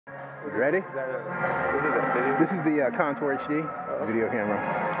You ready? This is the Contour HD video camera.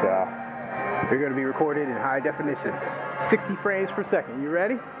 So they're going to be recorded in high definition, 60 frames per second. You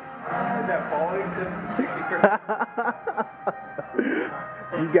ready? Is that falling? 60 frames.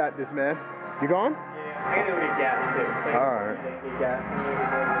 You got this, man. You going? Yeah, I know we need gas too. So all right. Need gas.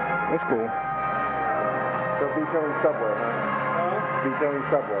 That's cool. So beach only Subway, huh? Beach only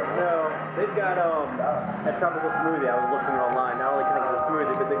Subway. Huh? No, they've got a tropical smoothie. I was looking online. Not only can I get a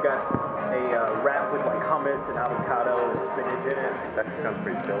smoothie, but they've got a wrap with like hummus and avocado and spinach in it. That sounds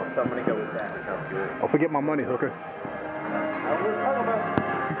pretty chill. So I'm gonna go with that. That sounds good. I'll forget my money, hooker. I was talking about.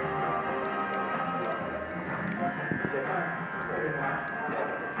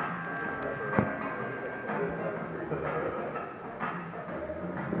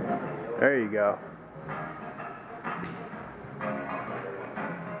 There you go.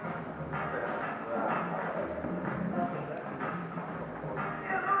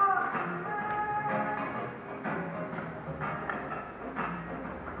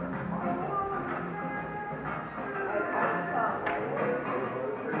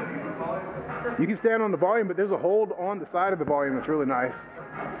 You can stand on the volume, but there's a hold on the side of the volume that's really nice.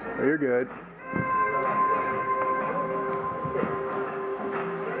 So you're good.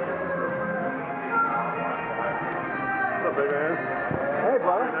 What's up, big man? Hey,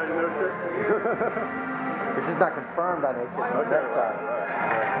 brother. It's just not confirmed on it. No text on it.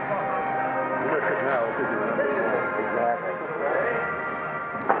 You know shit now. We'll figure it out. Exactly.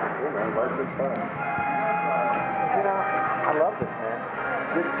 Cool, man. Life's just fun. You know, I love this, man.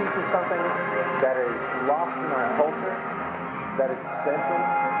 This teaches something that is lost in our culture, that is essential,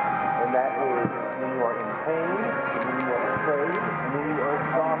 and that is when you are in pain, when you are afraid, and when you are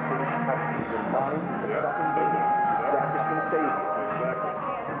exhausted, you have to keep your mind to something bigger. That's just going to save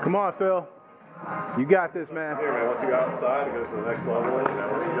you. Come on, Phil. You got this, man. Here, man, once you go outside, it goes to the next level. You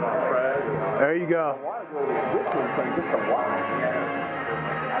know, once you get on track. There you go. I want to go to the Richmond thing just to watch.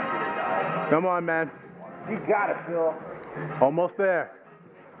 Come on, man. You got it, Phil. Almost there.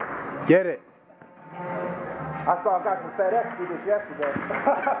 Get it. I saw a guy from FedEx do this yesterday.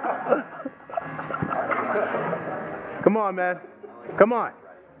 Come on, man. Come on.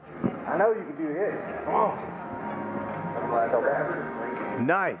 I know you can do it. Come on.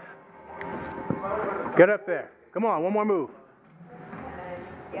 Nice. Get up there. Come on, one more move.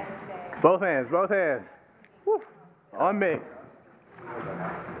 Both hands, both hands. Woo. On me.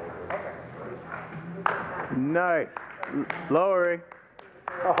 Nice. Lowering.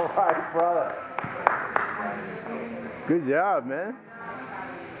 All right, brother. Good job, man.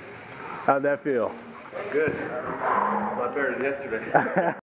 How'd that feel? Good. A lot better than yesterday.